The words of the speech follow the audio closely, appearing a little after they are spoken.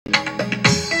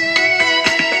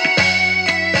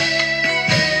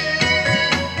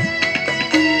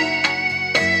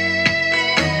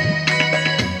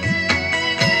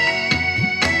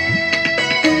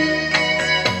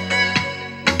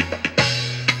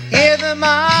the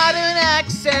modern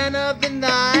accent of the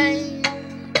night.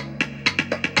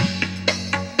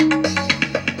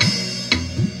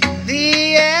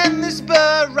 The endless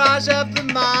barrage of the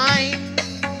mind.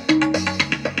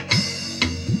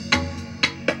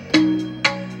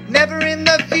 Never in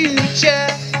the future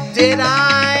did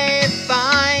I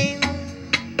find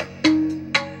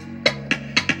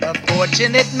a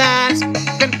fortunate mask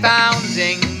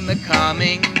confounding the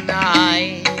coming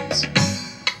night.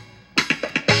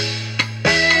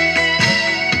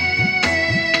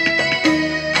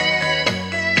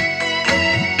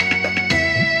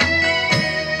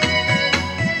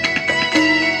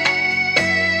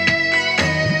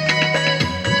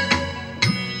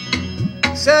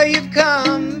 So you've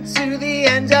come to the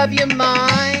end of your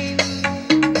mind.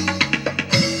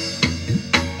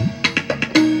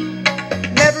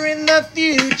 Never in the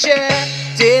future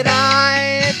did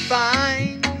I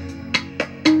find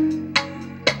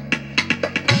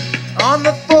on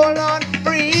the forlorn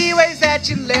freeways that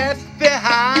you left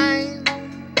behind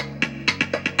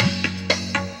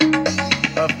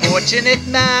a fortunate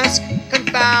mask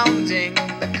confounding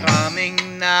the coming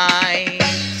night.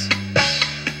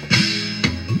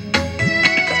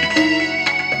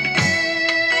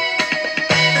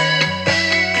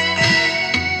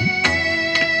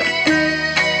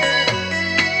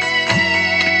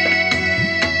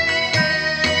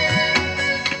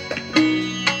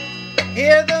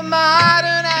 Hear the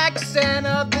modern accent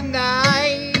of the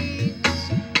night.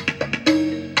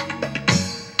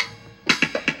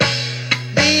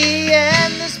 The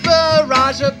endless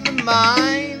barrage of the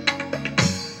mind.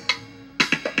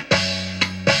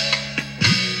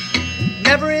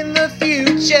 Never in the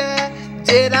future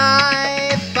did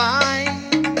I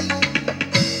find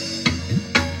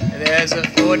there's a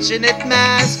fortunate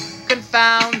mask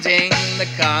confounding the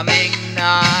coming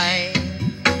night.